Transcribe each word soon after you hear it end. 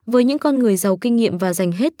với những con người giàu kinh nghiệm và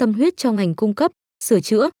dành hết tâm huyết cho ngành cung cấp, sửa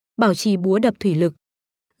chữa, bảo trì búa đập thủy lực.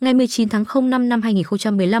 Ngày 19 tháng 05 năm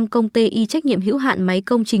 2015, công ty trách nhiệm hữu hạn máy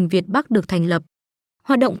công trình Vietbac được thành lập.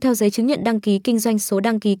 Hoạt động theo giấy chứng nhận đăng ký kinh doanh số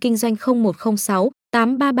đăng ký kinh doanh 0106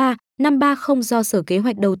 833 530 do Sở Kế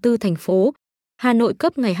hoạch Đầu tư thành phố Hà Nội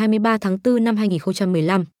cấp ngày 23 tháng 4 năm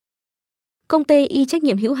 2015. Công ty trách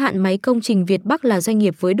nhiệm hữu hạn máy công trình Vietbac là doanh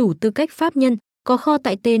nghiệp với đủ tư cách pháp nhân, có kho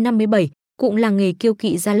tại T57, cụm làng nghề Kiêu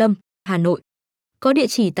Kỵ Gia Lâm, Hà Nội. Có địa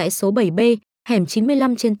chỉ tại số 7B, hẻm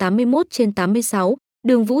 95/81/86,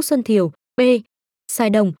 đường Vũ Xuân Thiều, P, Sài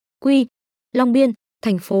Đồng, Q, Long Biên,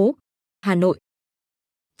 thành phố Hà Nội.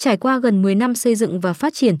 Trải qua gần 10 năm xây dựng và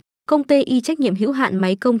phát triển, công ty trách nhiệm hữu hạn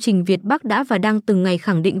máy công trình Vietbac đã và đang từng ngày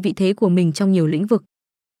khẳng định vị thế của mình trong nhiều lĩnh vực.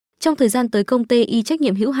 Trong thời gian tới, công ty trách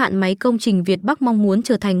nhiệm hữu hạn máy công trình Vietbac mong muốn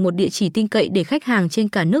trở thành một địa chỉ tin cậy để khách hàng trên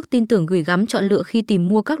cả nước tin tưởng gửi gắm chọn lựa khi tìm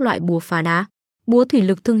mua các loại búa phá đá, búa thủy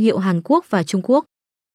lực thương hiệu Hàn Quốc và Trung Quốc.